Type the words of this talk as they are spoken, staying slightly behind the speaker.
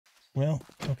Well,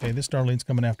 okay, this Darlene's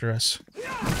coming after us.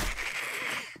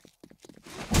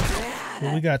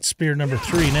 Well, we got spear number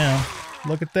 3 now.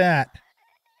 Look at that.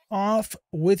 Off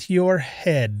with your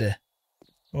head.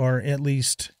 Or at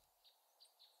least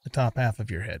the top half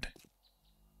of your head.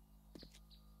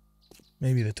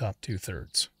 Maybe the top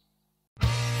 2/3.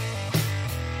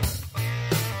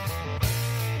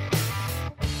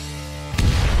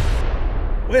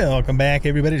 Welcome back,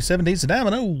 everybody, to 7 Days of I'm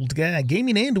an Old Guy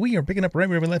Gaming, and we are picking up right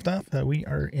where we left off. We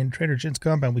are in Trader Jin's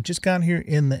compound. We just got here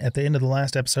at the end of the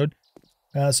last episode.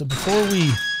 So before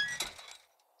we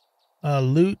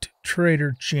loot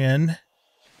Trader Jin,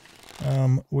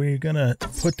 we're going to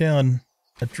put down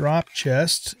a drop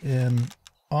chest and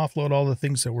offload all the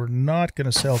things that we're not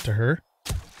going to sell to her.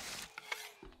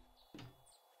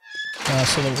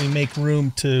 So that we make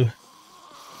room to,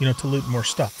 to loot more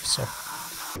stuff. So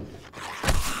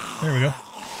there we go.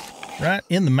 Right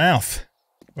in the mouth.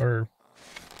 Or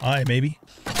eye, maybe.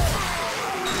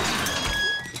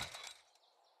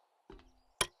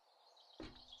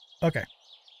 Okay.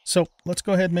 So let's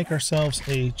go ahead and make ourselves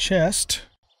a chest.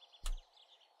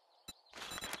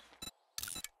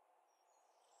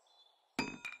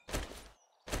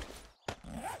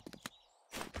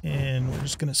 And we're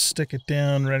just going to stick it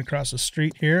down right across the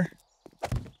street here.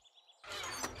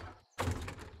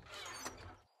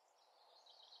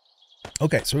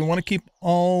 Okay, so we want to keep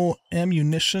all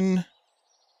ammunition.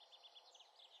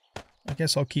 I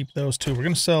guess I'll keep those too. We're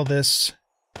going to sell this.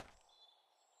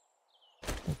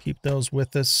 We'll keep those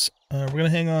with us. We're going to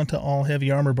hang on to all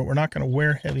heavy armor, but we're not going to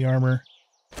wear heavy armor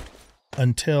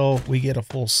until we get a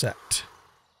full set.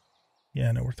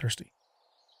 Yeah, no, we're thirsty.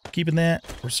 Keeping that.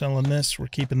 We're selling this. We're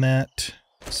keeping that.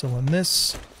 Selling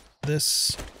this,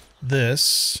 this.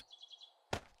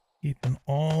 Keeping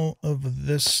all of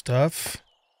this stuff.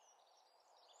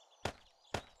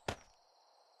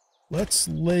 Let's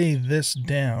lay this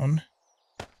down.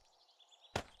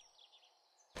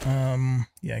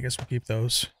 Yeah, I guess we'll keep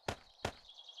those.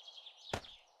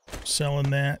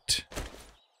 Selling that.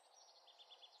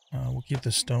 We'll keep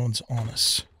the stones on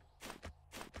us.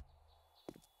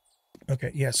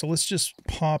 Okay, yeah, so let's just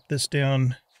pop this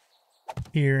down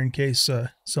here in case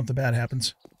something bad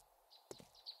happens.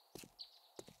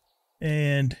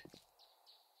 And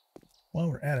while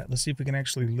we're at it, let's see if we can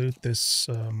actually loot this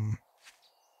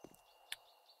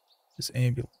this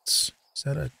ambulance. Is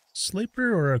that a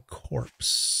sleeper or a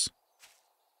corpse?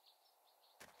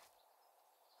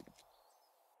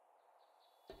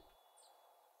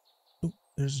 Oh,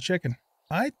 there's a chicken.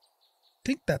 I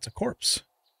think that's a corpse.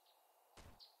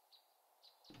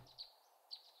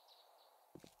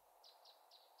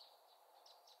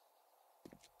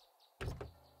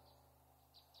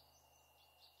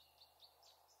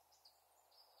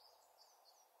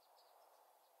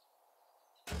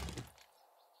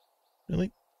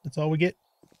 Really? That's all we get?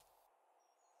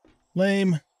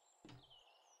 Lame.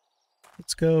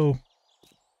 Let's go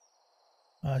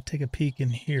take a peek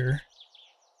in here.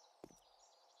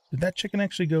 Did that chicken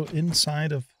actually go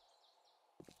inside of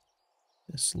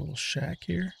this little shack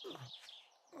here?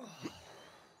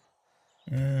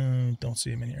 Don't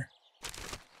see him in here.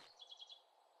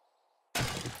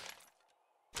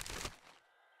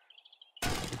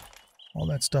 All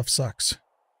that stuff sucks.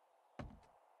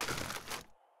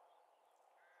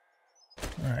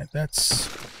 Alright, that's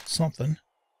something.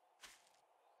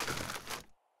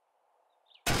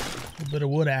 A little bit of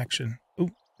wood action. Oh,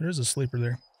 there's a sleeper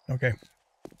there. Okay.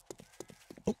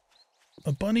 Oh,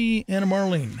 a bunny and a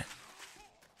Marlene.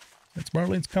 Since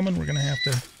Marlene's coming, we're going to have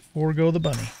to forego the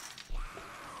bunny.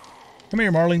 Come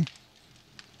here, Marlene.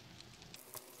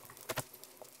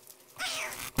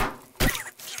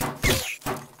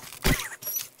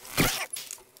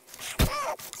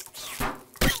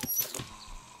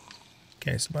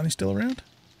 Okay, is the bunny still around?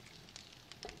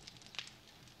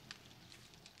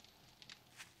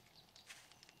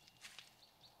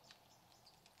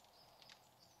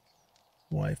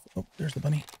 Oh, there's the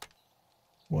bunny.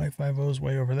 Y50's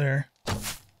way over there.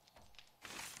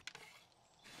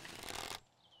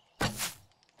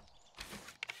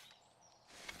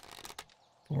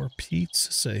 For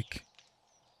Pete's sake.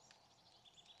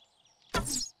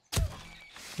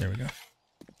 There we go.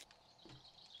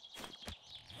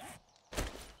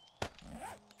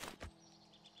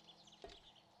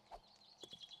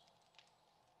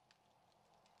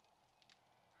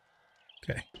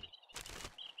 Okay.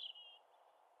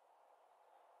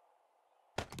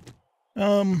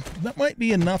 That might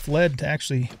be enough lead to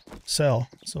actually sell,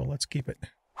 so let's keep it.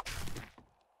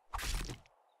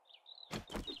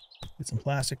 Get some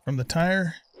plastic from the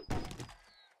tire.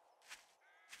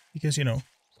 Because, you know,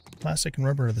 plastic and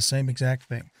rubber are the same exact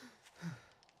thing.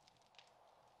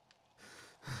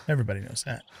 Everybody knows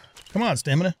that. Come on,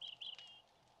 stamina.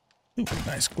 Ooh,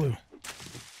 nice glue.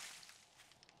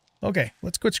 Okay,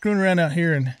 let's quit screwing around out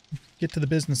here and get to the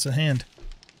business at hand.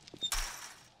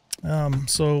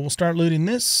 So we'll start looting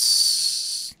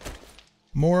this.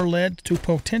 More lead to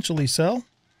potentially sell.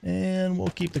 And we'll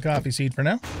keep the coffee seed for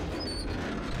now.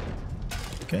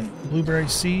 Okay, blueberry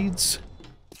seeds.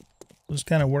 We'll just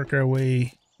kind of work our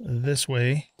way this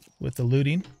way with the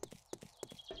looting.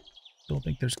 Don't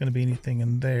think there's going to be anything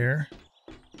in there.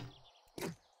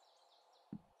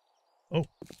 Oh,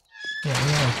 yeah,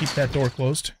 we want to keep that door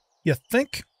closed. You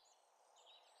think?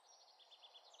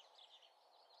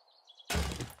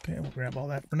 Okay, we'll grab all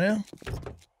that for now.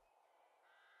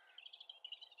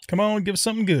 Come on, give us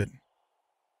something good.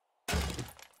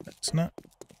 That's not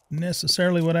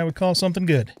necessarily what I would call something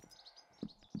good.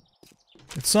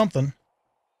 It's something.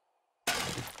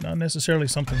 Not necessarily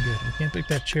something good. We can't pick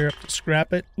that chair up to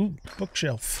scrap it. Ooh,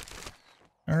 bookshelf.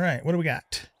 All right, what do we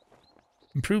got?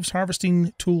 Improves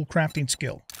harvesting tool crafting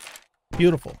skill.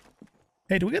 Beautiful.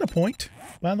 Hey, do we get a point,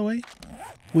 by the way?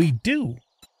 We do. All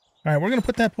right, we're going to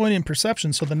put that point in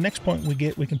perception, so the next point we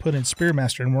get, we can put in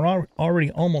Spearmaster, and we're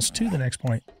already almost to the next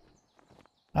point.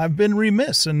 I've been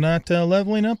remiss in not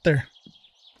leveling up there.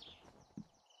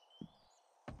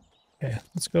 Okay,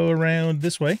 let's go around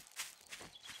this way.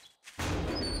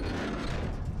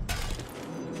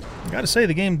 I gotta say,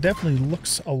 the game definitely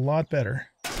looks a lot better.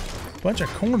 Bunch of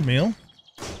cornmeal.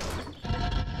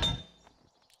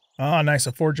 Ah, nice,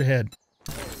 a forge ahead.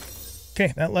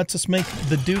 Okay, that lets us make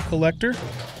the dew collector.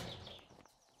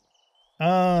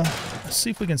 Let's see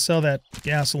if we can sell that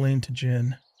gasoline to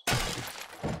Jen.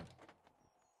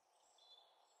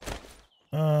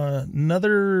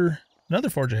 Another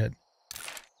forge ahead.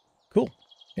 Cool.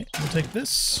 Okay, we'll take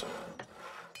this.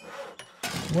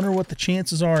 Wonder what the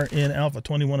chances are in Alpha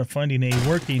 21 of finding a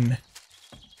working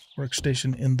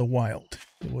workstation in the wild.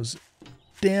 It was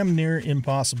damn near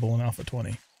impossible in Alpha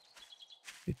 20.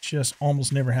 It just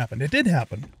almost never happened. It did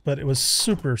happen, but it was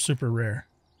super, super rare.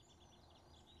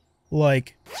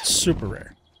 Like, super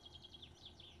rare.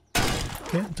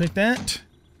 Okay, we'll take that.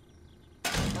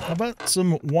 How about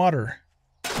some water?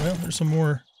 Well, there's some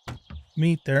more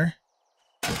meat there.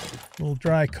 A little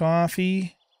dry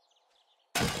coffee.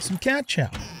 Some cat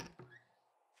chow.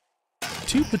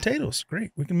 2 potatoes.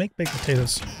 Great. We can make baked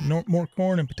potatoes. No more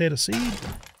corn and potato seed.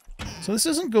 So this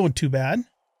isn't going too bad.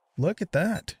 Look at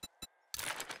that.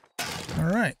 All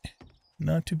right.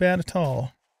 Not too bad at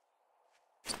all.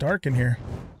 It's dark in here.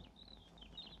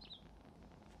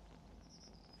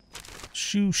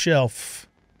 Shoe shelf.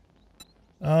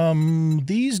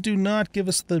 These do not give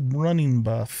us the running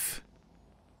buff.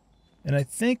 And I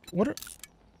think, what are...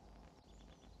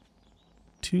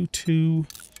 2, 2,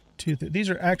 2, 3. These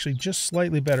are actually just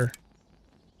slightly better.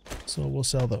 So we'll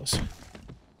sell those.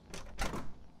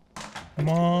 Come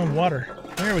on, water.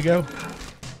 There we go.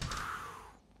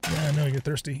 Yeah, I know you're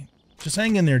thirsty. Just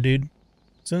hang in there, dude.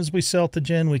 As soon as we sell to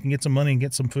Jen, we can get some money and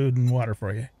get some food and water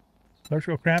for you.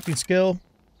 Electrical crafting skill.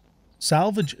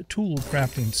 Salvage tool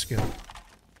crafting skill.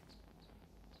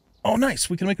 Oh, nice.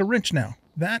 We can make a wrench now.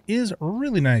 That is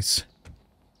really nice.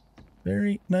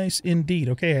 Very nice indeed.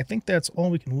 Okay, I think that's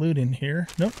all we can loot in here.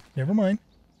 Nope, never mind.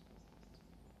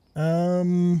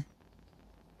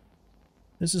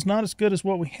 This is not as good as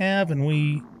what we have, and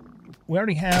we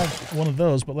already have one of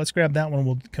those, but let's grab that one.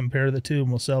 We'll compare the two, and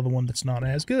we'll sell the one that's not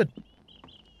as good.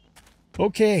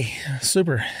 Okay,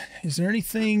 super. Is there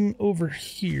anything over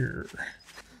here?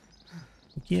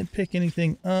 We can't pick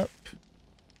anything up.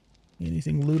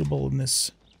 Anything lootable in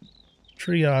this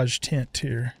triage tent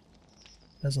here.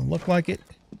 Doesn't look like it.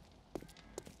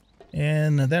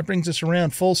 And that brings us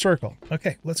around full circle.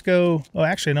 Okay, let's go. Oh,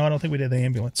 actually, no, I don't think we did the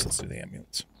ambulance. Let's do the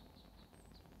ambulance.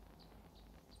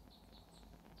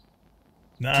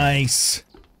 Nice.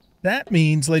 That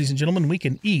means, ladies and gentlemen, we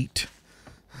can eat,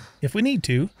 if we need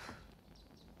to,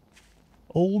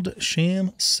 old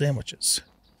sham sandwiches.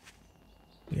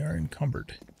 We are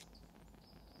encumbered.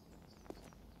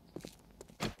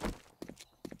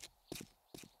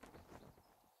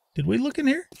 Did we look in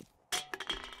here?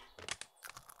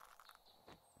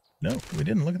 No, we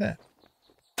didn't. Look at that.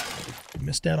 We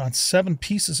missed out on 7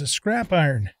 pieces of scrap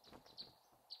iron.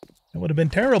 That would have been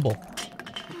terrible.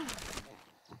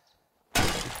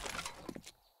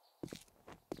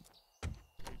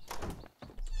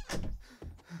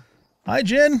 Hi,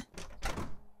 Jen.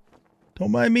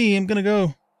 Don't mind me. I'm going to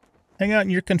go hang out in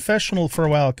your confessional for a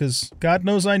while, because God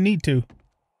knows I need to.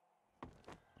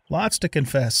 Lots to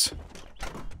confess.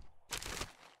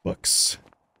 Books.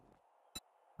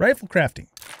 Rifle crafting.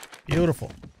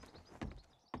 Beautiful.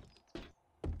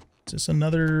 Is this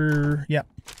another... Yep.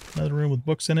 Another room with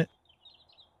books in it.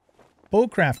 Bow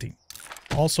crafting.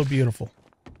 Also beautiful.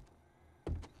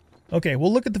 Okay,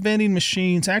 we'll look at the vending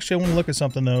machines. Actually, I want to look at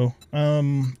something, though.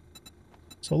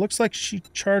 So it looks like she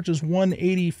charges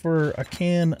 $180 for a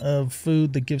can of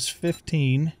food that gives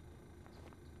 15.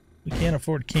 We can't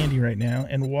afford candy right now.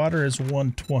 And water is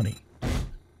 $120.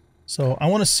 So I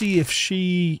want to see if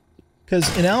she...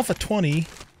 Because in Alpha 20,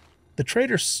 the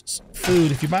trader's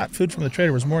food, if you bought food from the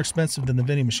trader, was more expensive than the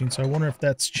vending machine. So I wonder if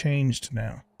that's changed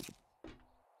now.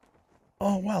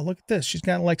 Oh, wow, look at this. She's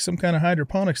got like some kind of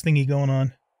hydroponics thingy going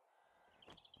on.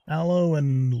 Aloe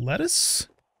and lettuce?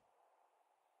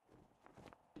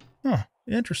 Huh,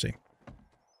 interesting.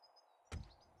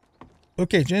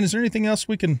 Okay, Jen, is there anything else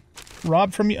we can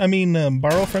rob from you? I mean,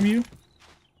 borrow from you?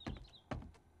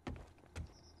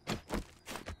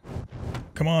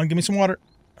 Come on, give me some water.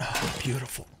 Oh,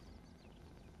 beautiful.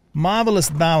 Marvelous,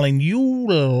 darling. You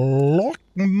look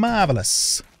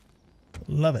marvelous.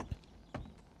 Love it.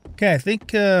 Okay, I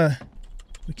think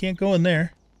we can't go in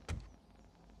there.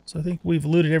 So I think we've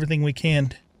looted everything we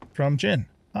can from Jen.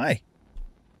 Hi.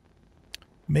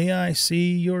 May I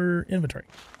see your inventory?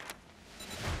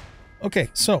 Okay,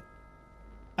 so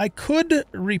I could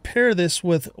repair this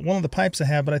with one of the pipes I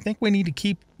have, but I think we need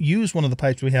to use one of the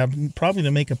pipes we have, probably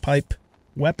to make a pipe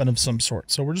weapon of some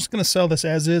sort. So we're just going to sell this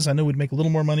as is. I know we'd make a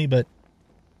little more money, but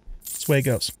that's the way it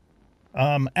goes.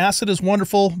 Acid is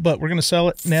wonderful, but we're going to sell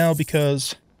it now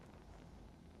because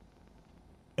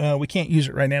we can't use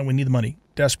it right now. We need the money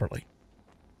desperately.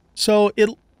 So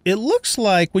it looks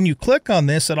like when you click on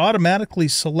this, it automatically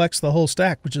selects the whole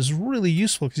stack, which is really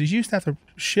useful because you used to have to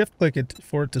shift click it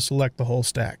for it to select the whole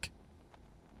stack.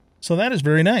 So that is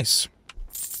very nice.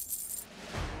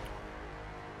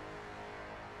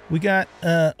 We got,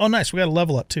 oh nice, we got a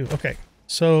level up too. Okay,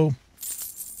 so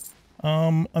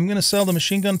I'm going to sell the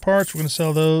machine gun parts. We're going to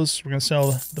sell those. We're going to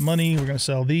sell the money. We're going to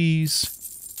sell these.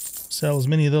 Sell as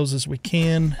many of those as we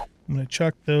can. I'm going to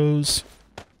chuck those.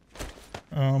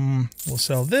 We'll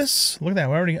sell this. Look at that.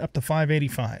 We're already up to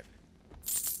 585.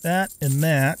 That and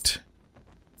that.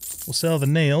 We'll sell the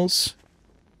nails.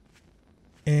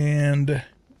 And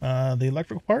the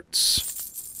electrical parts.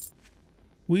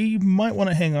 We might want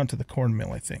to hang on to the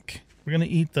cornmeal, I think. We're going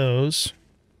to eat those.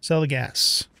 Sell the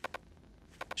gas.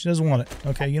 She doesn't want it.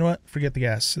 Okay, you know what? Forget the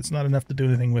gas. It's not enough to do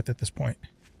anything with at this point.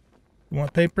 You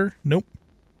want paper? Nope.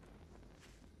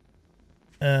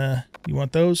 You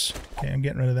want those? Okay, I'm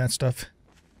getting rid of that stuff.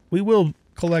 We will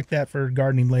collect that for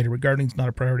gardening later, but gardening's not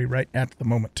a priority right at the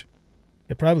moment.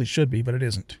 It probably should be, but it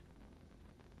isn't.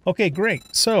 Okay,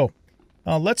 great. So,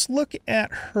 let's look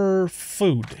at her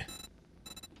food.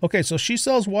 Okay, so she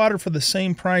sells water for the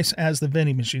same price as the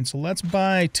vending machine. So let's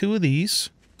buy 2 of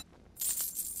these.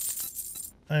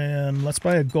 And let's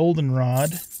buy a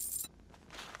goldenrod.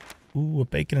 Ooh, a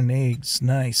bacon and eggs.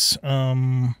 Nice.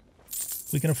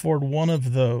 We can afford 1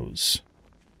 of those.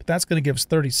 But that's going to give us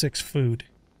 36 food.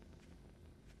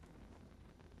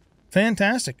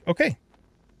 Fantastic. Okay.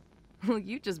 Well,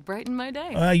 you just brightened my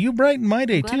day. You brighten my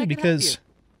day too, because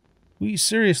we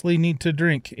seriously need to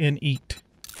drink and eat.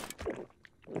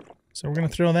 So we're going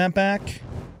to throw that back.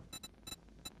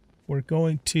 We're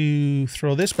going to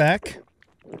throw this back.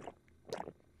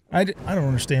 I don't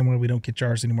understand why we don't get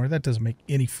jars anymore. That doesn't make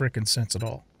any frickin' sense at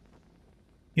all.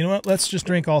 You know what? Let's just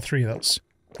drink all 3 of those.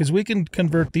 Because we can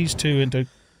convert these 2 into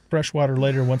fresh water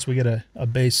later once we get a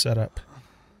base set up.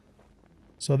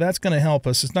 So that's going to help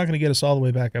us. It's not going to get us all the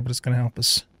way back up, but it's going to help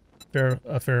us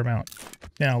a fair amount.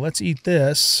 Now, let's eat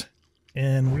this.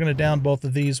 And we're going to down both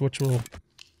of these, which will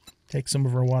take some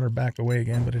of our water back away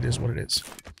again, but it is what it is.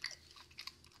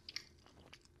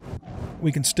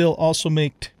 We can still also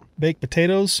make baked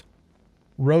potatoes,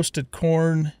 roasted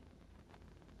corn,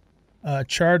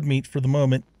 charred meat for the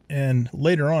moment, and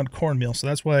later on cornmeal. So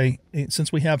that's why,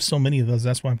 since we have so many of those,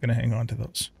 that's why I'm going to hang on to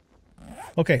those.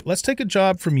 Okay, let's take a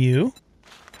job from you.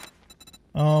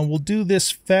 We'll do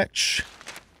this fetch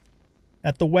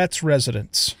at the Wets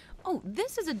residence. Oh,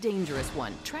 this is a dangerous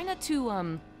one. Try not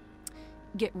to,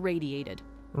 get radiated.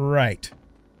 Right.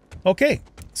 Okay,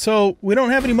 so we don't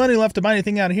have any money left to buy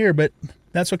anything out here, but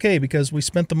that's okay because we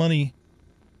spent the money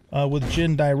with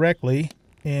Jen directly.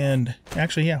 And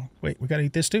actually, yeah, wait, we gotta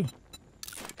eat this too.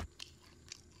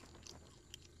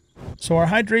 So our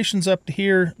hydration's up to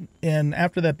here, and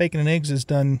after that bacon and eggs is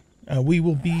done, we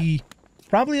will be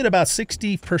probably at about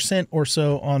 60% or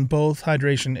so on both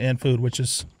hydration and food, which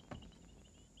is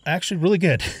actually really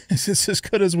good. It's as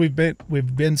good as we've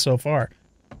been so far.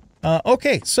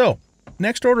 Okay, so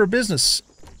next order of business.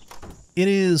 It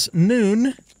is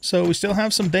noon, so we still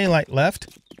have some daylight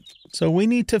left. So we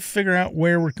need to figure out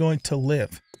where we're going to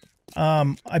live.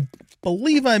 I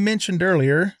believe I mentioned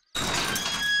earlier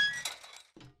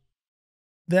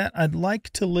that I'd like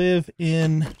to live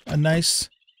in a nice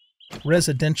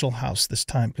residential house this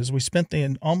time, because we spent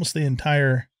almost the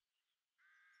entire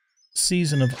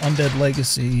season of Undead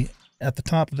Legacy at the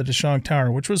top of the Dashang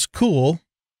Tower, which was cool,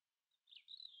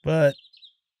 but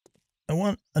I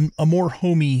want a more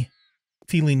homey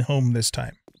feeling home this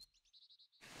time.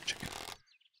 Chicken.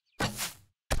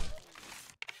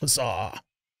 Huzzah.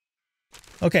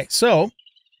 Okay, so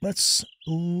let's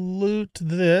loot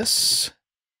this.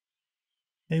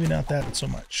 Maybe not that so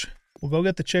much. We'll go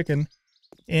get the chicken.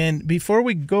 And before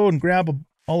we go and grab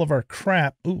all of our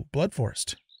crap... Ooh, Blood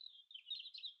Forest.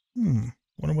 Wonder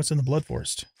what's in the Blood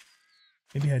Forest.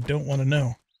 Maybe I don't want to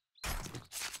know.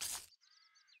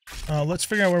 Let's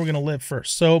figure out where we're going to live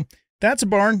first. So, that's a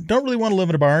barn. Don't really want to live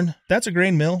in a barn. That's a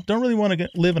grain mill. Don't really want to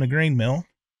live in a grain mill.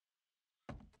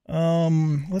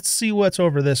 Let's see what's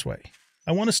over this way.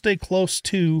 I want to stay close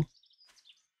to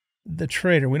the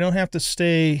trader. We don't have to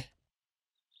stay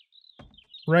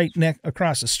right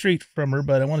across the street from her,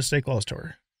 but I want to stay close to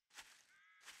her.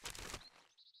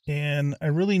 And I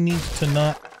really need to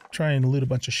not try and loot a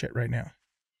bunch of shit right now,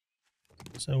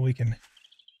 so we can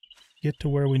get to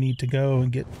where we need to go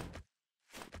and get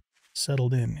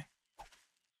settled in.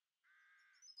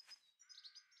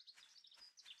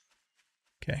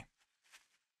 Okay.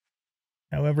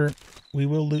 However, we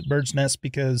will loot Bird's Nest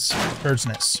because Bird's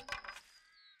Nest.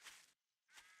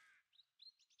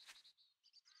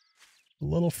 A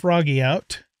little froggy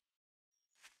out.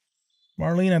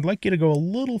 Marlene, I'd like you to go a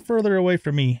little further away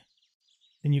from me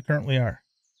than you currently are.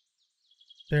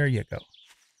 There you go.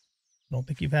 I don't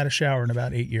think you've had a shower in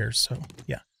about 8 years, so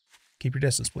yeah. Keep your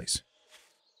distance, please.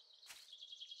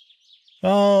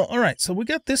 Alright, so we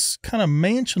got this kind of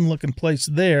mansion-looking place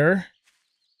there.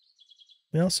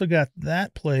 We also got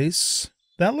that place.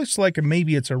 That looks like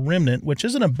maybe it's a remnant, which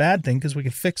isn't a bad thing because we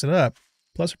can fix it up.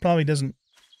 Plus, it probably doesn't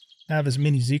have as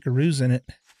many Zikaroos in it.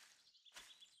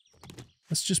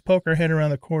 Let's just poke our head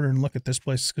around the corner and look at this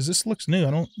place, because this looks new.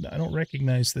 I don't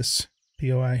recognize this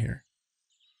POI here.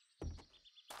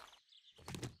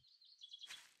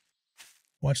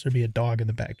 Watch there be a dog in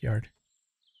the backyard.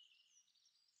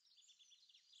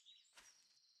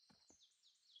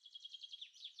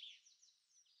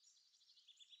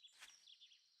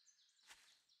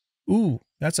 Ooh,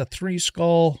 that's a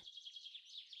 3-skull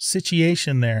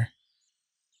situation there.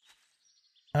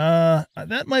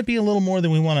 That might be a little more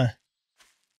than we want to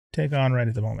take on right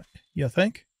at the moment. You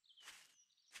think?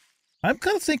 I'm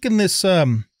kind of thinking this,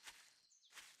 I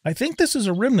think this is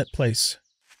a remnant place.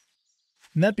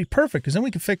 And that'd be perfect, because then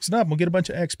we can fix it up. We'll get a bunch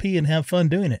of XP and have fun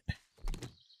doing it.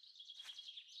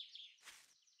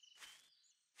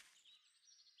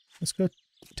 Let's go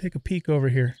take a peek over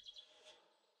here.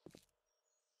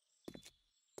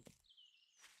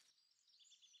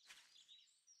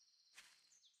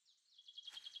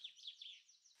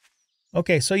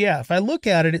 Okay, so yeah, if I look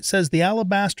at it, it says the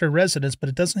Alabaster Residence, but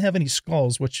it doesn't have any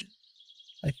skulls, which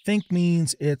I think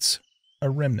means it's a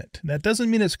remnant. That doesn't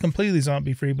mean it's completely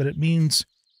zombie-free, but it means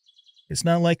it's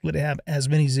not likely to have as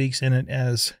many Zeeks in it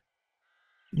as,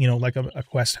 you know, like a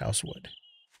quest house would.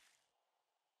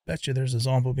 Bet you there's a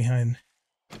zombie behind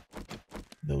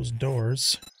those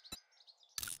doors.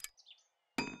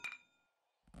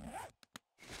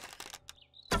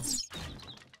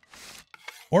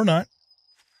 Or not.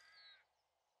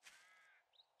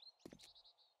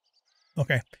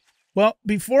 Okay. Well,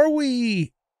 before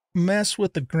we mess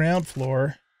with the ground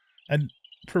floor, I'd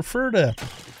prefer to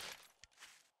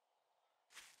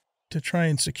try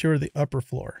and secure the upper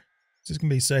floor. This is going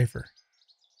to be safer.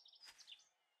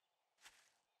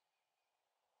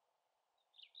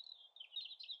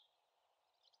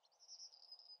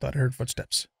 Thought I heard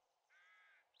footsteps.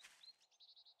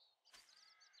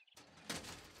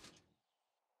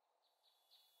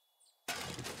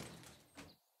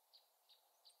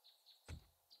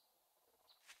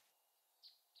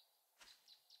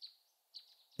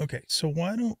 Okay, so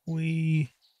why don't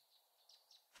we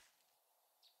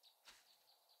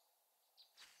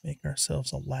make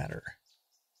ourselves a ladder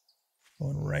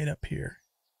going right up here.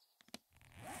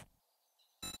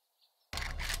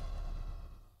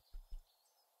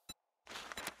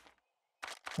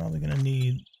 Probably going to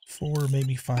need 4,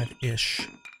 maybe 5-ish.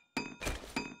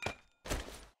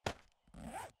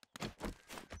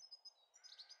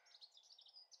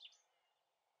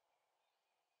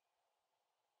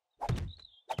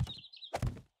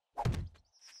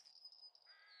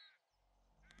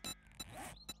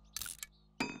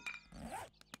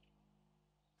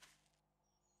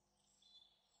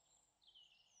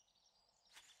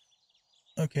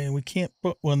 Okay, we can't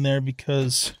put one there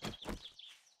because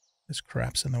This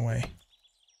crap's in the way.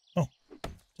 Oh,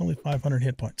 it's only 500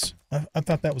 hit points. I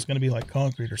thought that was going to be like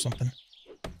concrete or something.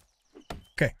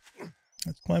 Okay,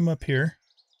 let's climb up here.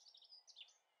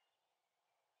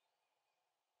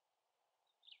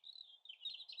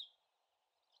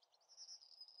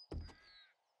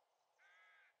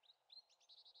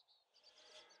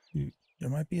 There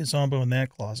might be a zombo in that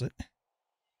closet. I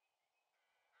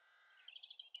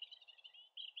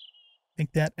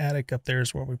think that attic up there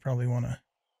is where we probably want to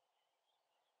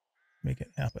make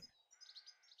it happen.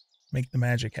 Make the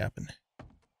magic happen.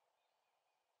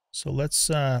 So let's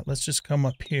just come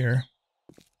up here.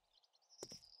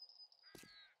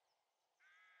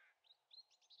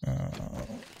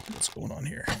 What's going on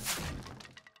here?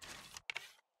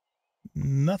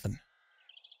 Nothing.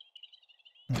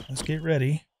 Right, let's get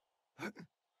ready.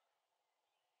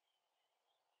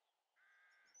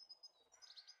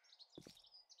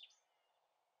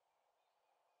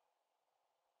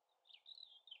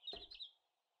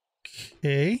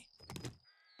 Okay.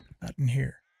 Not in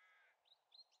here.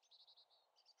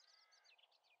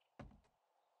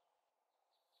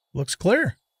 Looks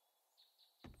clear.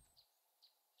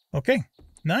 Okay,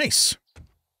 nice.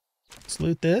 Let's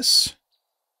loot this.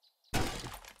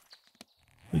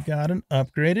 We got an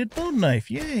upgraded bone knife.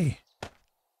 Yay.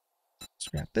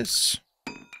 Scrap this.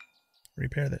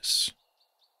 Repair this.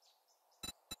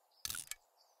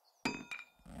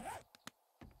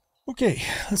 Okay,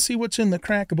 let's see what's in the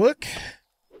crack book.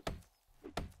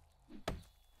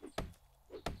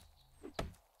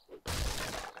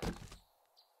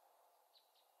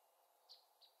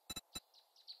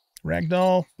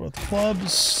 Ragdoll with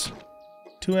clubs,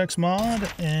 2x mod,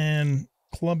 and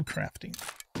club crafting.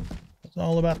 It's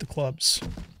all about the clubs.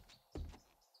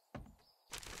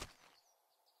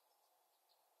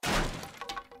 All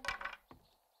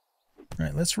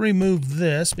right, let's remove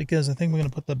this because I think we're going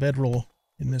to put the bedroll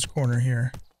in this corner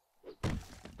here.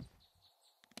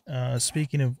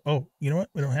 Speaking of, oh, you know what?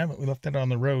 We don't have it. We left that on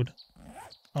the road.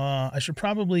 I should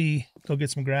probably go get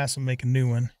some grass and make a new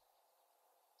one.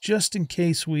 Just in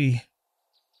case we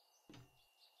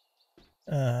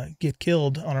get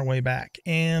killed on our way back.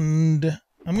 And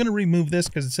I'm going to remove this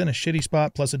because it's in a shitty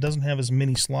spot. Plus, it doesn't have as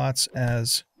many slots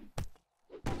as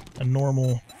a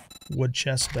normal wood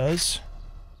chest does.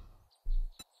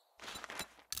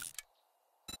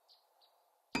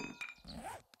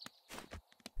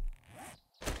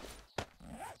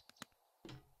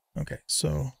 Okay,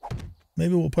 so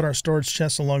maybe we'll put our storage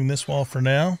chests along this wall for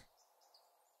now.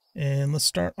 And let's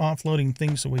start offloading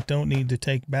things that we don't need to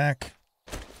take back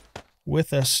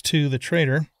with us to the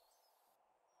trader.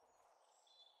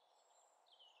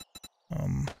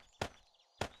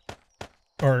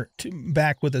 Or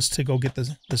back with us to go get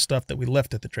the stuff that we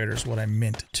left at the trader is what I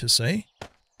meant to say.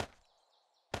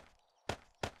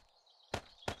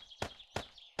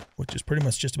 Which is pretty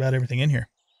much just about everything in here.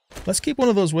 Let's keep one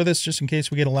of those with us just in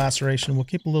case we get a laceration. We'll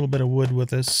keep a little bit of wood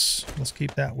with us. Let's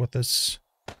keep that with us.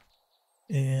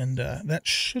 And that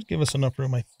should give us enough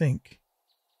room, I think,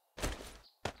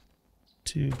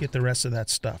 to get the rest of that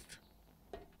stuff.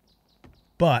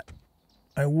 But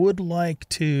I would like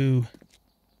to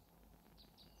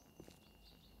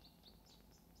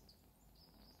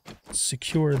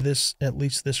secure this, at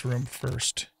least this room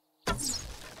first.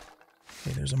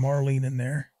 Okay, there's a Marlene in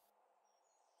there.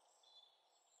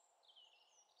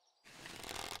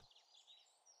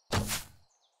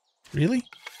 Really?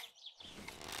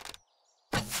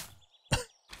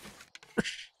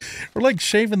 We're like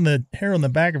shaving the hair on the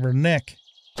back of her neck.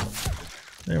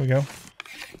 There we go.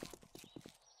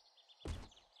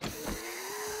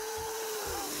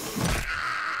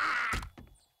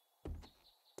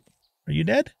 Are you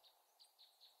dead?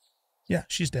 Yeah,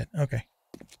 she's dead. Okay.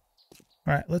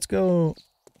 All right, let's go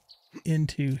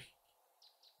into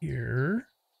here.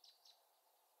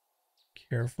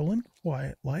 Careful and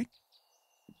quiet like.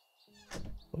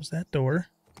 Close that door.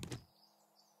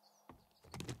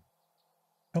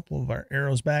 A couple of our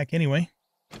arrows back anyway.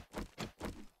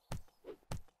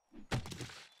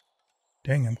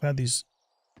 Dang, I'm glad these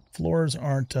floors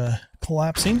aren't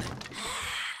collapsing.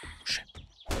 Shit,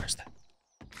 where's that?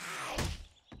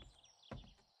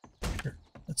 Here,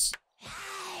 let's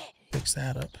fix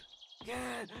that up.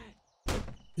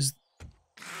 Is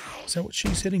that what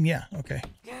she's hitting? Yeah, okay.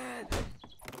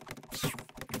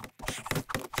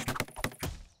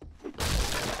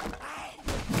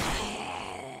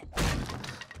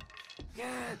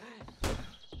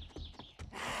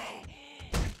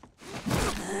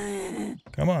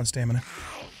 Come on, stamina.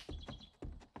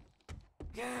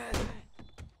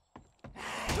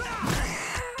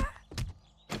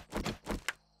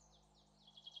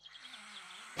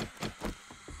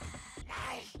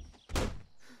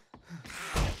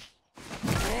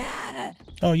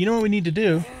 Oh, you know what we need to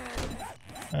do?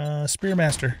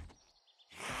 Spearmaster.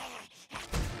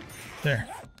 There.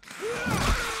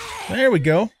 There we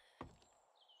go.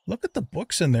 Look at the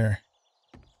books in there.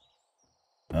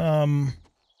 You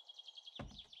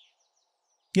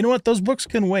know what? Those books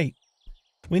can wait.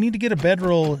 We need to get a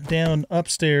bedroll down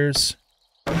upstairs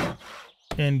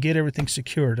and get everything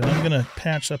secured. And I'm going to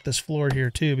patch up this floor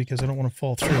here too because I don't want to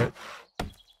fall through it.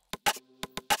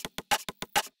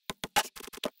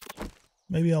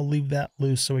 Maybe I'll leave that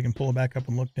loose so we can pull it back up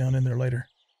and look down in there later.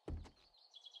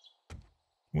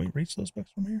 Can we reach those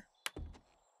books from here?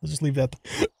 Let's just leave that.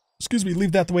 Excuse me,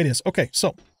 leave that the way it is. Okay,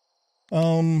 so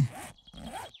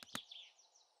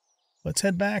let's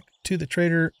head back to the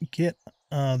trader, get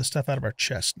the stuff out of our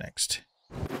chest next.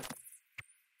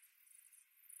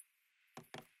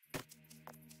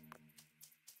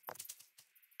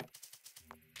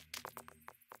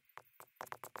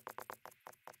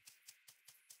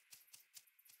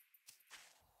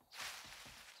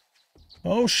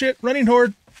 Oh shit, running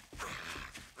horde.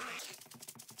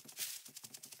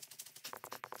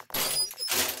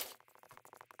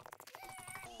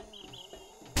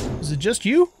 Is it just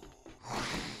you?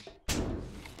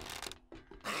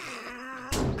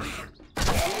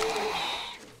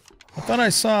 I thought I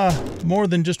saw more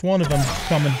than just one of them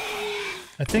coming.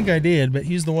 I think I did, but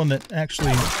he's the one that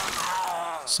actually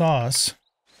saw us.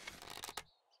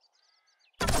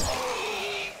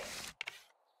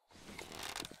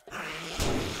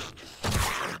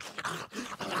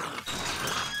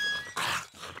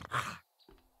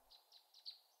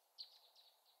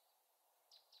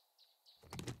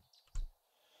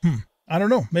 I don't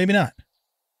know. Maybe not.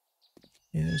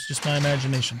 Yeah, it's just my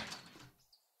imagination. I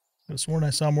could have sworn I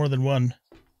saw more than one.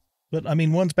 But, I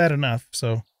mean, one's bad enough,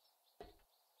 so...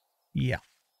 yeah.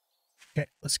 Okay,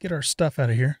 let's get our stuff out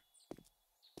of here.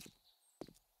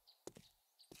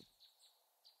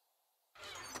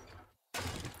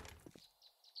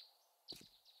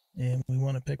 And we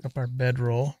want to pick up our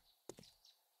bedroll.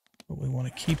 But we want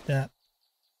to keep that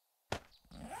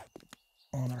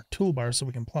on our toolbar so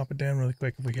we can plop it down really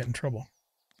quick if we get in trouble.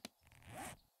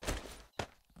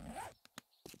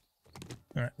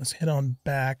 Alright, let's head on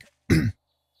back.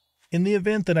 In the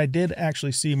event that I did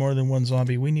actually see more than one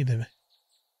zombie, we need to be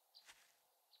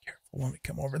careful when we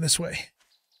come over this way.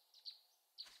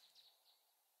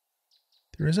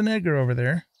 There is an Edgar over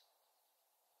there.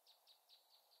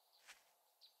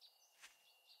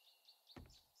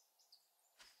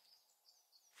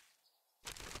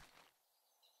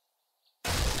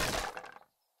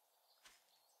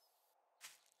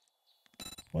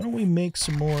 Why don't we make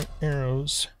some more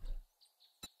arrows?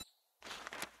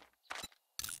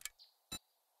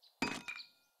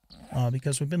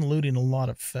 Because we've been looting a lot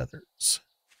of feathers.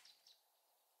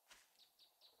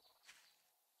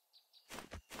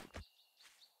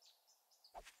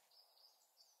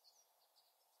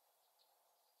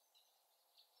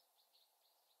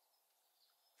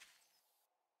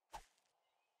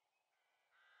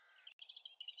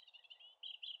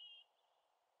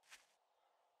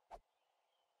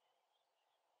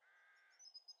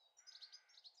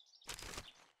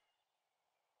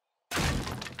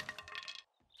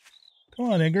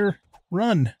 Come on, Edgar.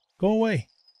 Run. Go away.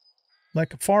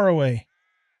 Like far away.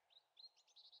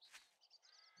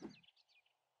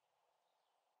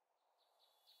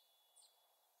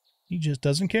 He just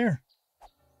doesn't care.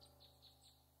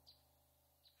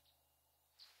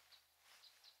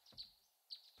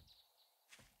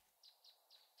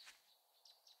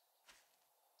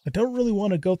 I don't really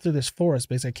want to go through this forest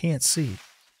because I can't see.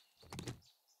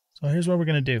 So here's what we're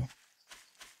going to do.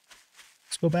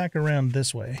 Let's go back around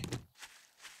this way.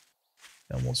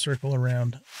 Then we'll circle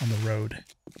around on the road.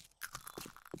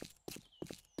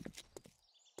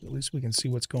 At least we can see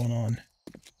what's going on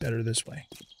better this way.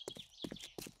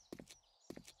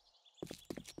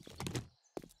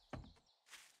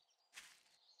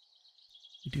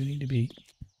 We do need to be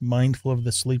mindful of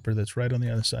the sleeper that's right on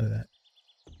the other side of that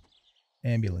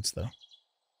ambulance, though.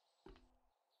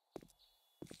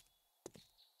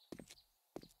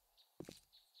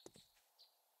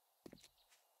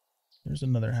 There's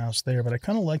another house there, but I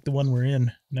kind of like the one we're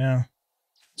in now.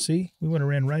 See? We would have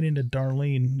ran right into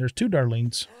Darlene. There's two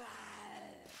Darlenes.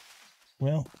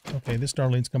 Well, okay, this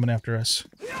Darlene's coming after us.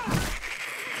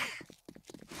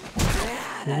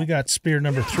 Well, we got spear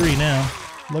number 3 now.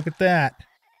 Look at that.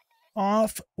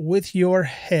 Off with your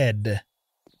head.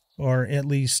 Or at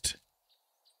least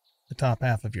the top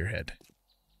half of your head.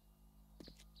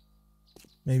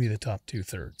 Maybe the top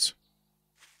 2/3.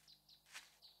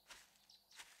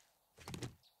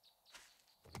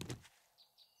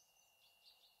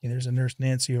 Okay, there's a Nurse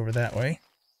Nancy over that way.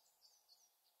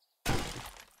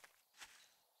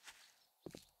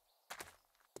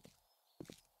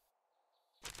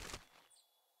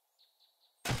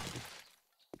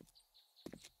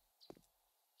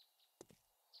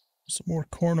 Some more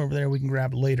corn over there we can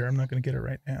grab later. I'm not going to get it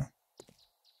right now.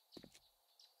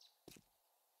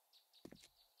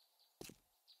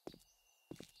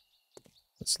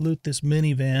 Let's loot this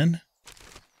minivan.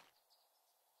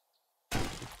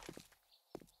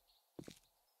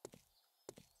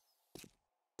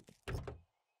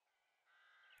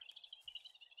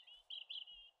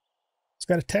 It's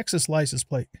got a Texas license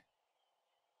plate.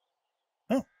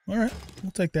 Oh, all right.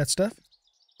 We'll take that stuff.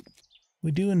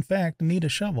 We do, in fact, need a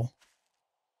shovel.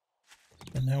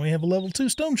 And now we have a level 2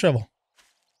 stone shovel.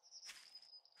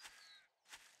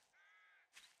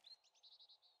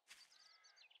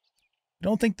 I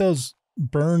don't think those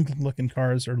burned-looking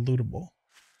cars are lootable.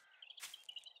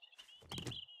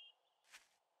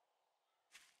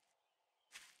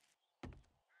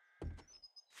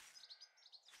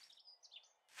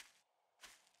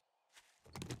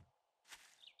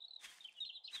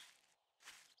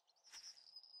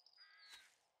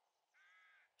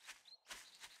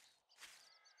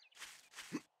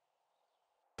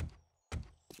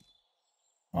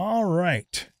 All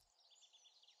right.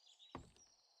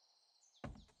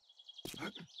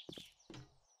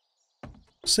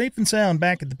 Safe and sound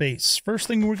back at the base. First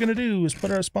thing we're going to do is put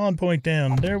our spawn point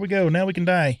down. There we go. Now we can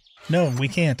die. No, we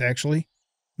can't, actually.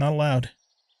 Not allowed.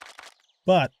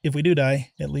 But if we do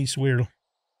die, at least we'll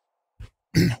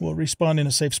respawn in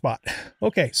a safe spot.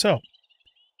 Okay, so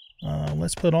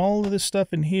let's put all of this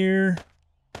stuff in here.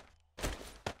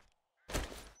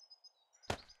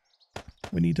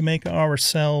 We need to make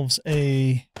ourselves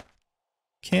a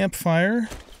campfire.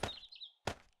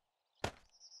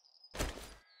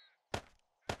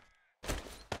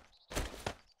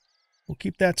 We'll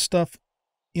keep that stuff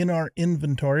in our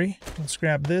inventory. Let's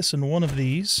grab this and one of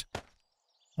these.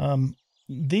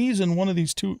 These and one of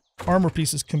these 2 armor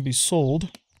pieces can be sold.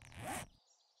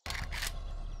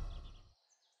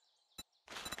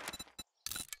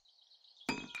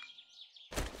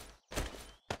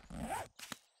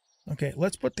 Okay,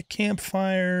 let's put the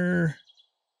campfire...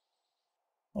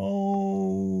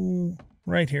 Oh,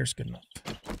 right here's good enough.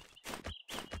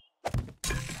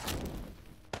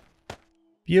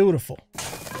 Beautiful.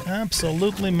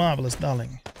 Absolutely marvelous,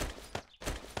 darling.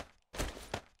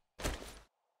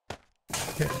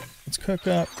 Okay, let's cook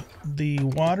up the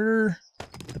water,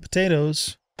 the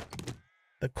potatoes,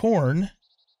 the corn.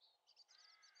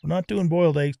 We're not doing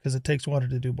boiled eggs because it takes water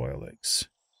to do boiled eggs.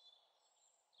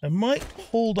 I might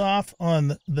hold off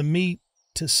on the meat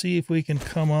to see if we can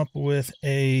come up with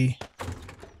a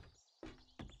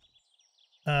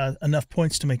enough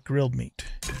points to make grilled meat.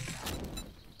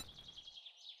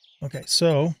 Okay,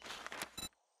 so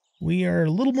we are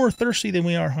a little more thirsty than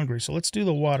we are hungry, so let's do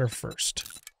the water first.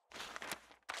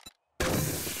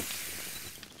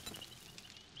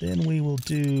 Then we will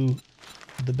do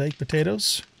the baked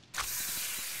potatoes.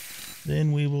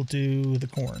 Then we will do the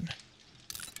corn.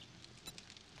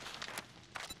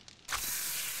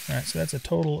 All right, so that's a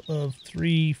total of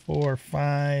 3, 4,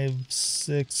 5,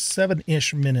 6,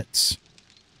 7-ish minutes.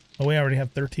 Oh, we already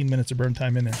have 13 minutes of burn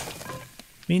time in there.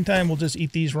 Meantime, we'll just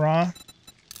eat these raw.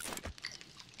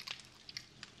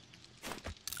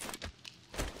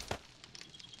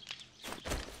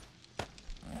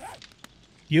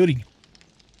 Beauty.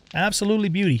 Absolutely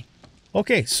beauty.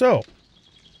 Okay, so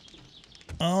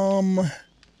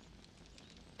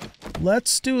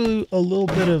let's do a little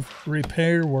bit of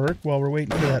repair work while we're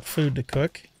waiting for that food to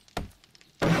cook.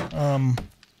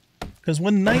 Because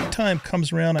when nighttime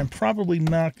comes around, I'm probably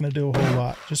not going to do a whole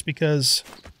lot. Just because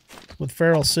with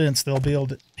feral synths, they'll be able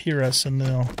to hear us and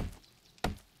they'll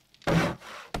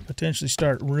potentially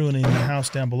start ruining the house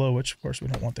down below, which of course we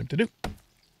don't want them to do.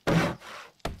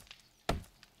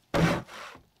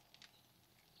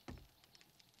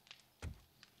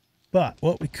 But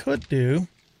what we could do,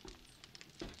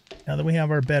 now that we have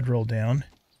our bedroll down,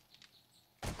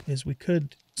 is we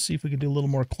could see if we could do a little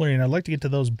more clearing. I'd like to get to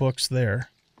those books there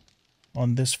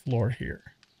on this floor here.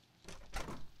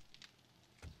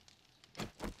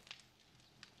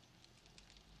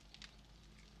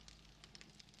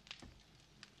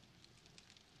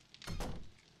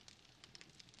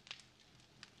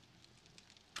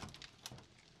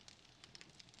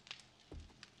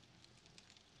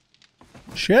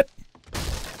 Shit.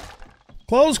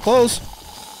 Close, close.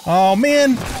 Oh,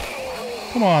 man.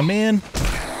 Come on, man.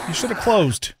 You should have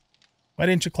closed. Why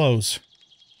didn't you close?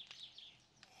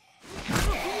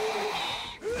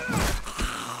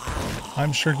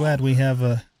 I'm sure glad we have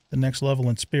the next level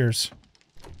in spears.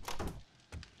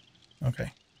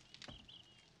 Okay.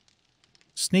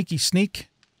 Sneaky sneak.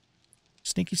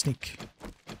 Sneaky sneak.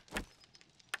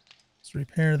 Let's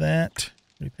repair that.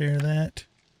 Repair that.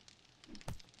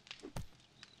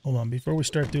 Hold on, before we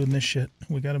start doing this shit,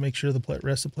 we got to make sure the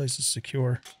rest of the place is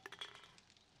secure.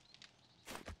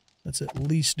 Let's at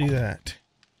least do that.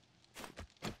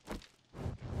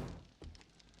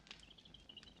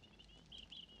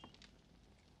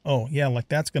 Oh, yeah, like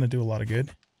that's going to do a lot of good.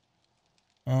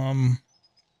 Oh,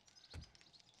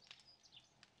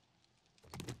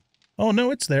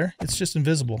 no, it's there. It's just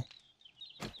invisible.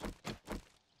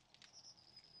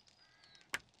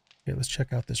 Okay, let's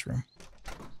check out this room.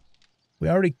 We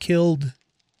already killed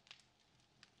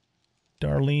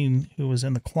Darlene, who was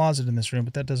in the closet in this room,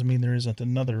 but that doesn't mean there isn't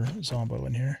another Zombo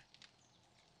in here.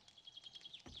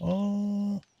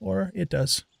 Oh, or it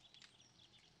does.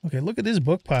 Okay, look at this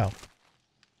book pile.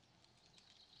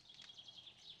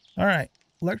 All right,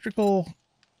 electrical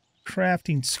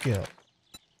crafting skill,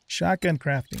 shotgun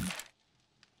crafting,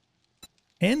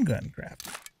 handgun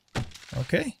crafting.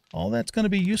 Okay, all that's going to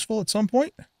be useful at some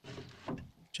point.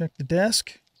 Check the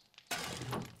desk.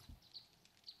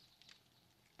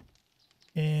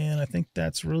 And I think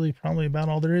that's really probably about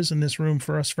all there is in this room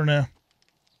for us for now. Is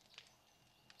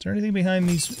there anything behind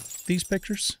these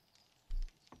pictures?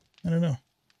 I don't know.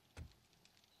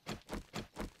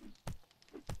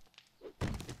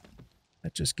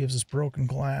 That just gives us broken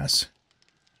glass.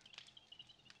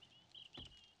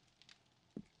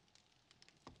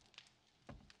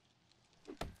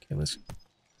 Okay, let's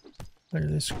clear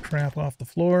this crap off the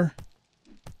floor.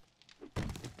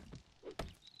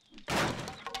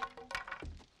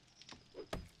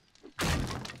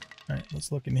 All right,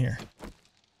 let's look in here.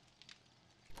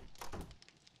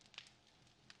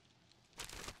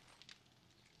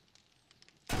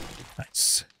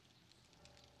 Nice.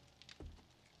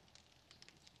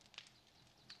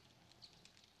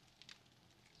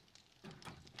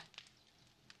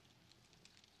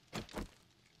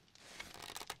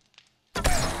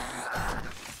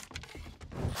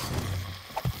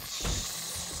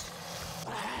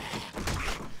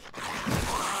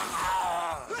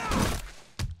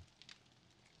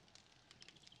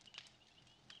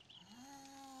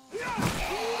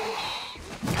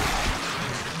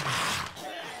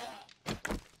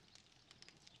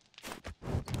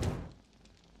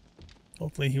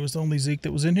 Hopefully he was the only Zeke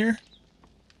that was in here.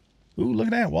 Ooh, look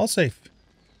at that, wall safe.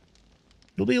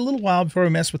 It'll be a little while before we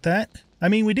mess with that. I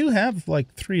mean, we do have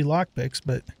like 3 lockpicks,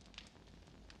 but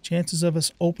chances of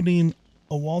us opening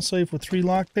a wall safe with 3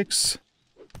 lockpicks,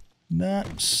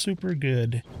 not super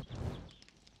good.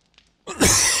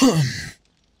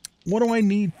 What do I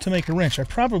need to make a wrench? I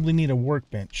probably need a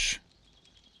workbench.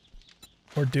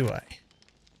 Or do I?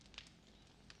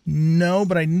 No,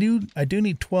 but I do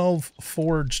need 12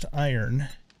 forged iron.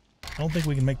 I don't think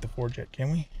we can make the forge yet,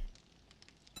 can we?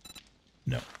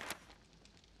 No.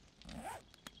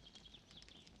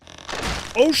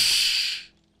 Oh,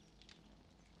 shh!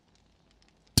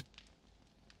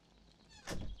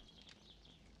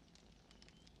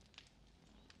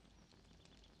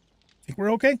 Think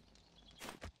we're okay?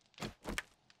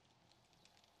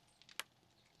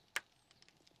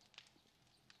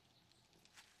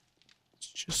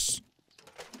 Just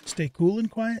stay cool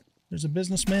and quiet. There's a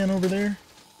businessman over there.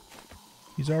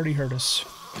 He's already heard us.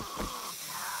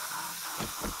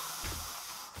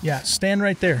 Yeah, stand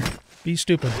right there. Be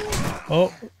stupid.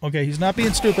 Oh, okay, he's not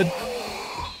being stupid.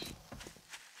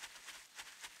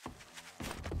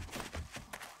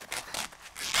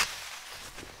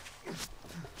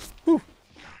 Whew.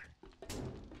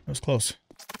 That was close.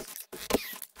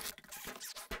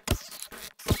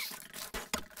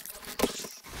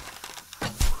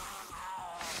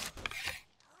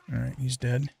 Alright, he's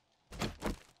dead.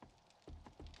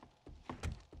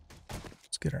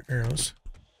 Let's get our arrows.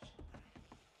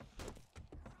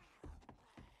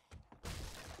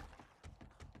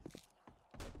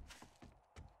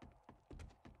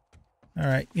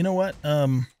 Alright, you know what?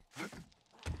 Let's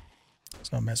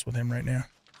not mess with him right now.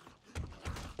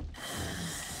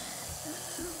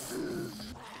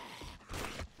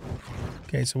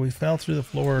 Okay, so we fell through the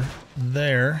floor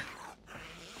there.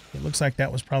 It looks like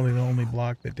that was probably the only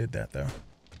block that did that, though.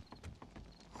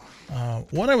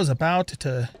 What I was about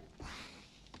to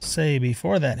say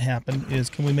before that happened is,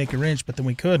 can we make a wrench? But then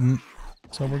we couldn't.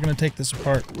 So we're going to take this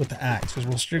apart with the axe, because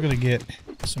we'll struggle to get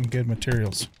some good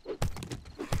materials.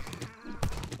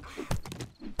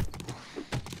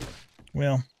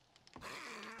 Well,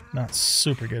 not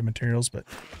super good materials, but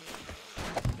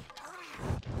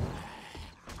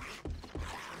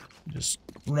just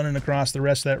running across the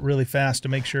rest of that really fast to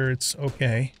make sure it's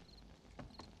okay.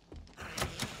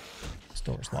 This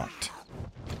door's locked.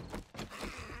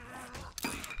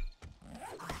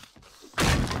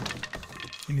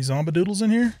 Any zombadoodles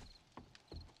in here?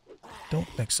 Don't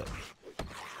think so.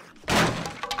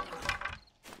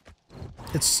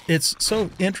 It's so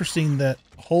interesting that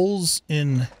holes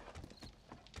in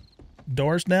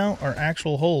doors now are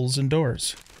actual holes in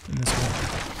doors in this game.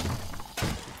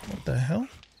 What the hell?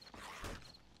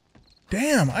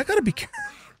 Damn, I gotta be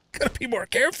more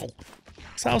careful.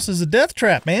 This house is a death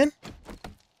trap, man.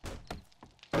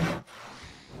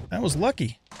 That was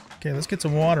lucky. Okay, let's get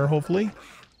some water, hopefully.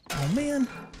 Oh, man.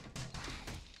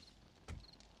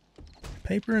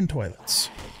 Paper and toilets.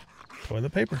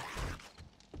 Toilet paper.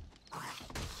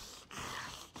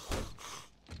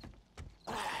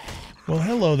 Well,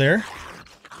 hello there.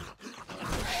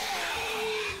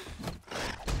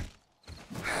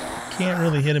 Can't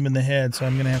really hit him in the head, so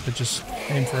I'm going to have to just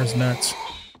aim for his nuts.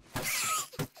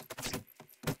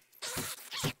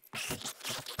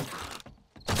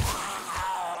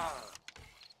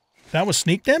 That was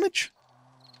sneak damage?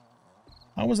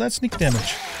 How was that sneak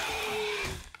damage?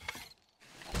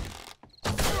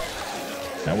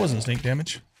 That wasn't sneak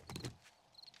damage.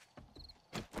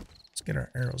 Let's get our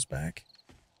arrows back.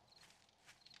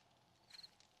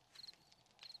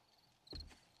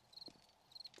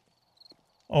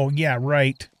 Oh, yeah,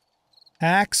 right.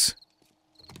 Axe.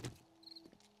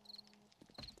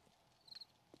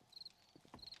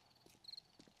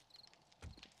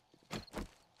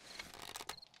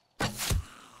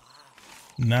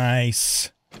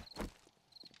 Nice.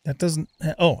 That doesn't...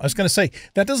 Oh, I was going to say,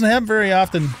 that doesn't happen very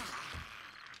often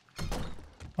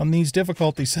on these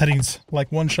difficulty settings, like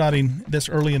one-shotting this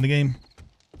early in the game.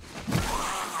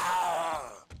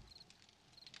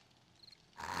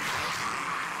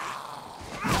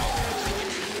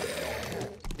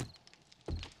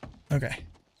 Okay.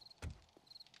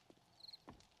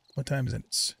 What time is it?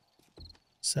 It's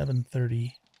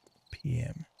 7:30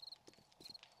 p.m.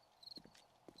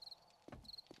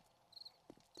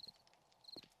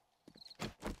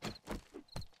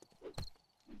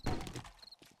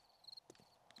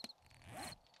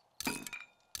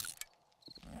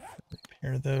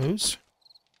 Repair those.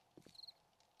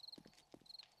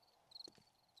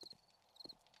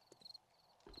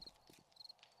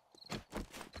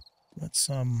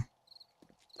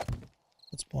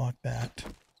 Let's block that.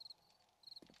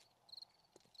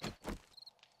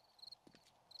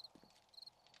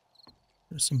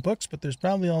 There's some books, but there's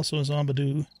probably also a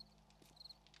Zombadoo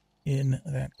in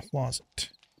that closet.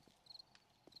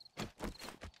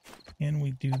 Can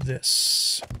we do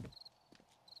this?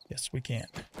 Yes, we can.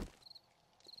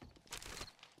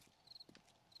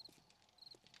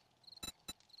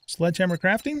 Sledgehammer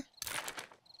crafting.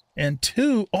 And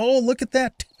 2. Oh, look at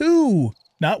that. 2.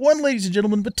 Not 1, ladies and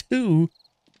gentlemen, but 2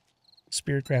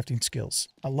 spear crafting skills.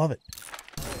 I love it.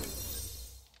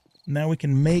 Now we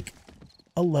can make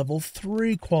a level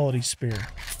 3 quality spear.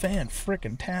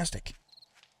 Fan-frickin-tastic.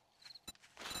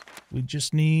 We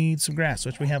just need some grass,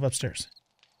 which we have upstairs.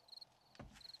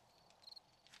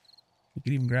 We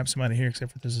could even grab some out of here,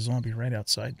 except for there's a zombie right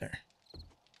outside there.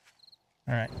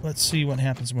 Alright, let's see what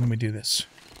happens when we do this.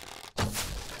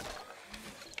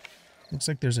 Looks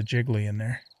like there's a jiggly in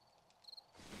there.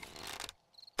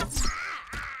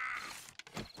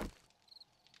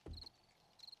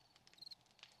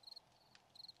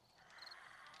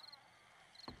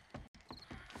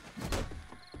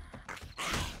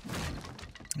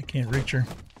 I can't reach her.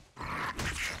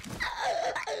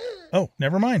 Oh,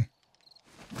 never mind.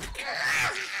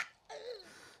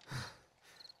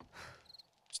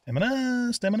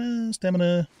 Stamina, stamina,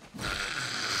 stamina.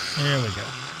 There we go.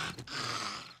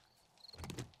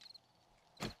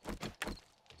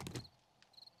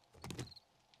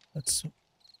 Let's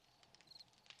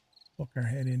poke our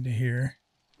head into here.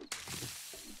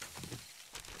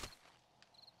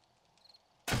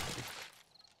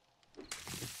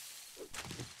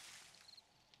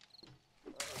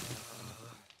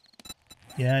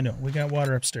 Yeah, I know. We got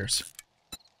water upstairs.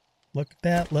 Look at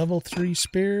that. Level 3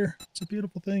 spear. It's a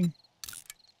beautiful thing.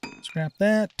 Scrap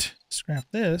that. Scrap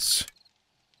this.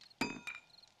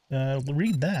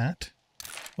 Read that.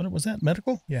 What was that?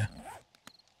 Medical? Yeah.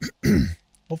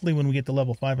 Hopefully when we get to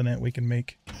level 5 on that, we can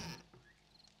make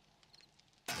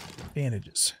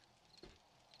bandages.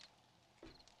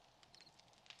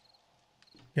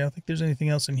 Yeah, I don't think there's anything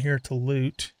else in here to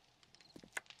loot.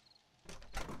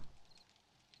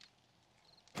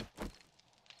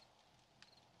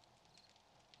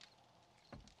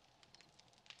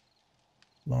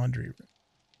 Laundry room.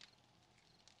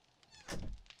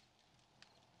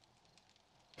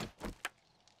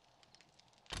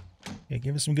 Okay,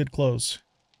 give us some good clothes.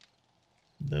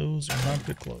 Those are not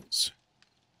good clothes.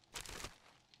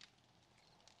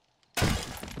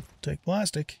 Take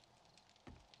plastic.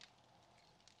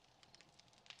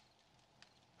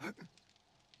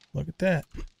 Look at that.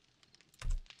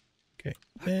 Okay.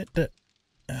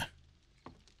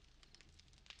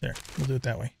 There, we'll do it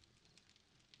that way.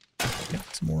 Okay,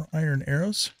 some more iron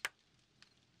arrows.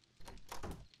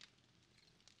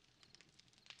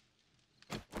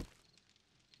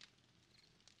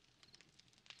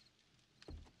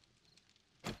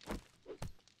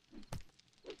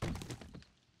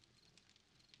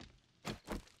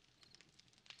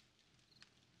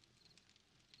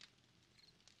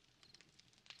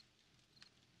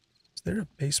 Is there a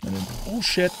basement in? Oh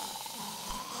shit.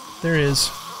 There is.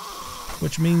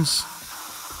 Which means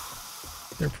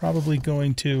they're probably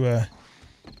going to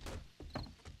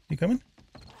you coming?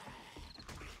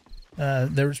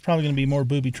 There's probably going to be more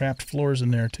booby-trapped floors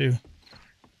in there too.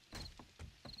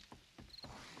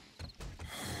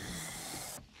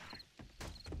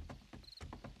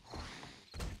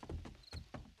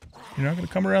 You're not going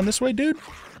to come around this way, dude?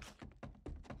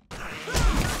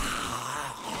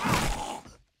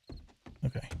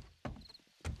 Okay.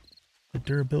 The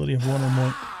durability of one or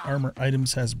more armor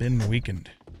items has been weakened.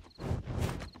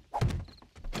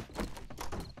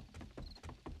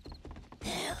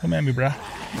 Come at me, brah.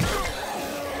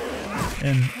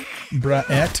 And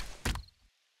brah-at.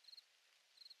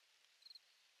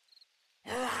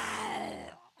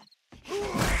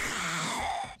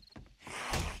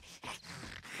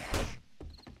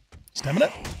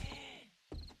 Stamina.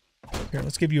 Here,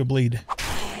 let's give you a bleed.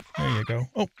 There you go.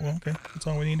 Oh, well, okay. That's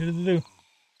all we needed to do.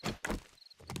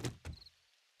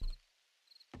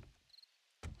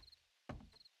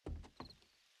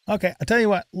 Okay, I'll tell you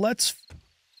what.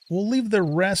 We'll leave the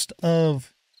rest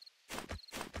of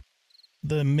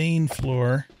the main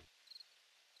floor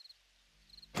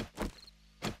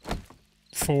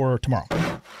for tomorrow.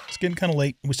 It's getting kind of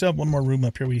late. We still have one more room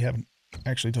up here we haven't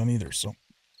actually done either, so.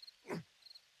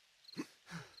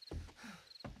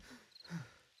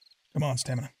 Come on,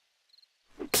 stamina.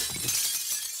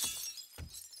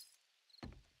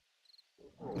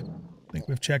 I think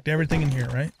we've checked everything in here,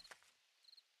 right?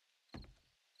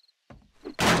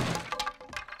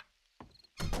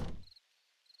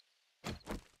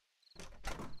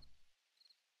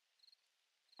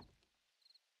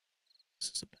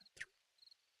 This is a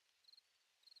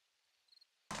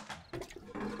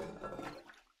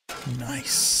bathroom.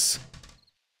 Nice.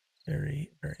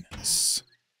 Very, very nice.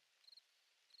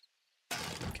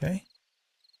 Okay.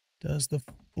 Does the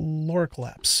floor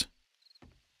collapse?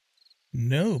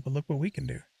 No, but look what we can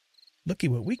do. Looky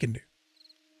what we can do.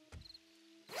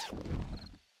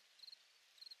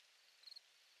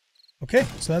 Okay,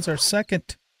 so that's our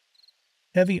second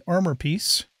heavy armor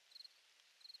piece.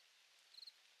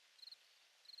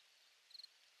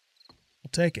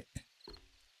 We'll take it.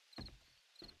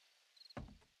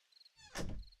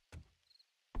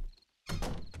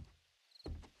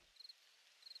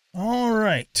 All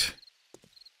right.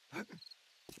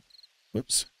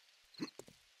 Whoops.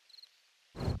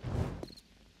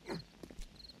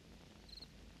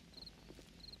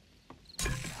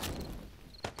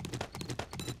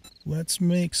 Let's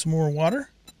make some more water.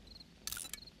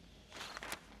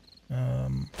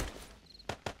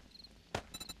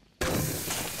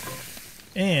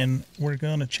 And we're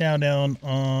going to chow down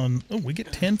on... Oh, we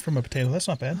get 10 from a potato. That's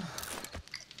not bad.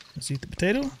 Let's eat the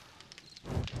potato.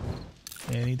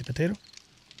 And eat the potato.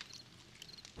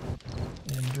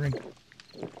 And drink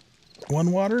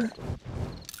 1 water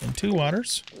and 2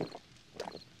 waters.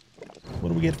 What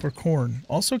do we get for corn?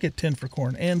 Also get 10 for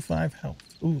corn and 5 health.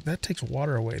 Ooh, that takes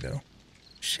water away, though.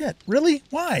 Shit, really?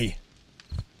 Why?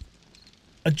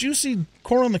 A juicy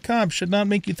corn on the cob should not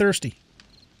make you thirsty.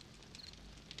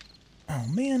 Oh,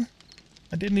 man.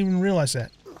 I didn't even realize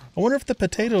that. I wonder if the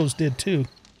potatoes did, too.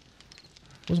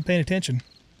 Wasn't paying attention.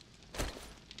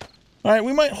 All right,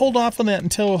 we might hold off on that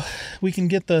until we can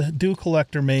get the dew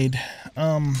collector made.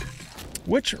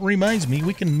 Which reminds me,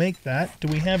 we can make that. Do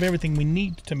we have everything we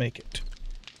need to make it?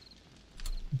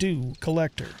 Dew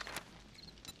collector.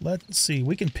 Let's see.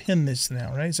 We can pin this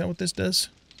now, right? Is that what this does?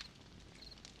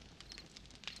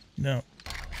 No.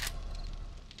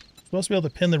 Supposed to be able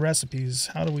to pin the recipes.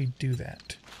 How do we do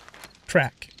that?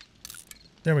 Track.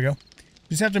 There we go. You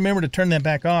just have to remember to turn that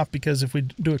back off because if we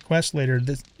do a quest later,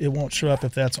 it won't show up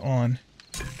if that's on.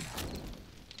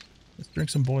 Let's drink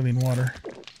some boiling water.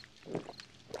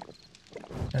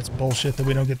 That's bullshit that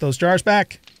we don't get those jars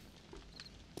back.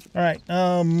 All right.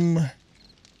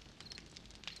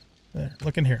 There,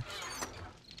 look in here.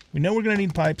 We know we're going to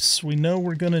need pipes. We know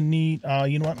we're going to need,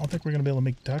 you know what? I don't think we're going to be able to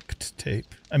make duct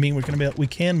tape. I mean, we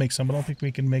can make some, but I don't think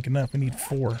we can make enough. We need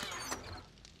 4.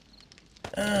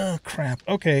 Oh, crap.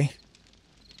 Okay.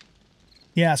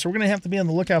 Yeah, so we're going to have to be on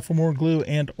the lookout for more glue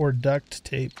and or duct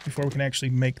tape before we can actually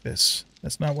make this.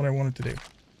 That's not what I wanted to do.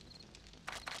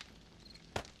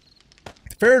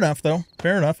 Fair enough, though.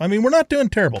 Fair enough. I mean, we're not doing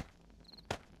terrible.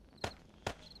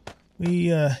 We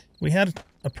had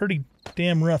a pretty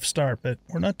damn rough start, but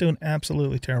we're not doing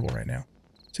absolutely terrible right now.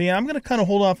 So yeah, I'm going to kind of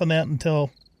hold off on that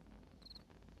until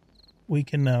we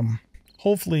can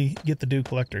hopefully get the dew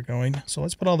collector going. So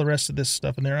let's put all the rest of this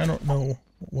stuff in there. I don't know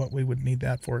what we would need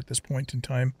that for at this point in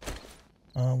time.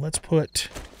 Let's put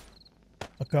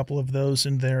a couple of those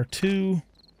in there too.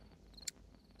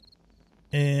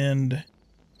 And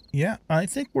yeah, I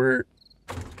think we're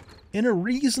in a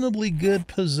reasonably good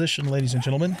position, ladies and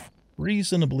gentlemen.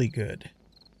 Reasonably good.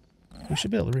 We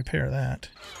should be able to repair that.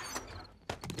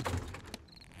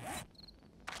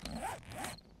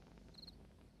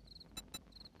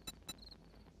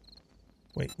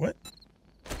 Wait, what?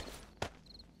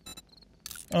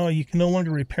 Oh, you can no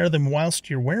longer repair them whilst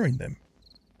you're wearing them.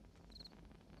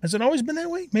 Has it always been that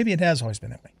way? Maybe it has always been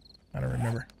that way. I don't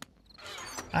remember.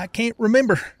 I can't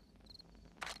remember.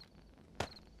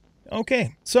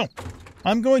 Okay, so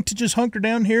I'm going to just hunker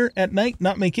down here at night,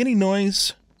 not make any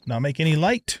noise, not make any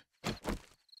light,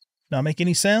 not make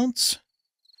any sounds,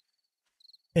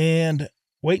 and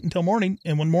wait until morning.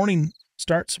 And when morning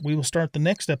starts, we will start the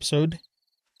next episode.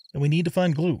 And we need to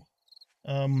find glue.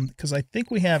 Because I think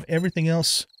we have everything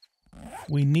else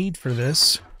we need for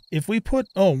this. If we put...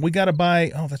 Oh, we got to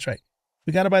buy... Oh, that's right.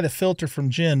 We got to buy the filter from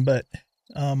Jen, but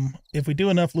if we do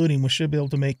enough looting, we should be able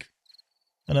to make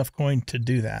enough coin to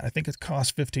do that. I think it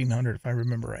costs $1,500 if I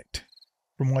remember right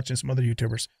from watching some other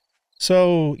YouTubers.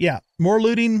 So, yeah, more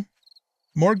looting,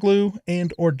 more glue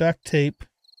and or duct tape,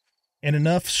 and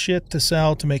enough shit to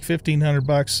sell to make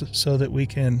 $1,500 so that we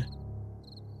can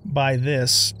buy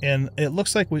this. And it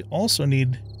looks like we also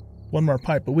need one more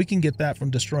pipe, but we can get that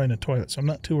from destroying a toilet, so I'm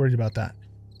not too worried about that.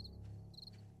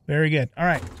 Very good. All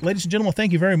right, ladies and gentlemen,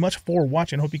 thank you very much for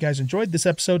watching. Hope you guys enjoyed this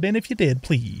episode, and if you did,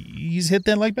 please hit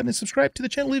that like button and subscribe to the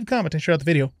channel, leave a comment, and share out the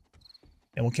video,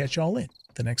 and we'll catch y'all in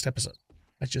the next episode.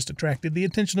 I just attracted the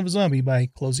attention of a zombie by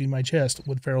closing my chest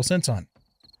with feral scents on.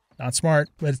 Not smart,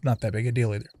 but it's not that big a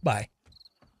deal either. Bye.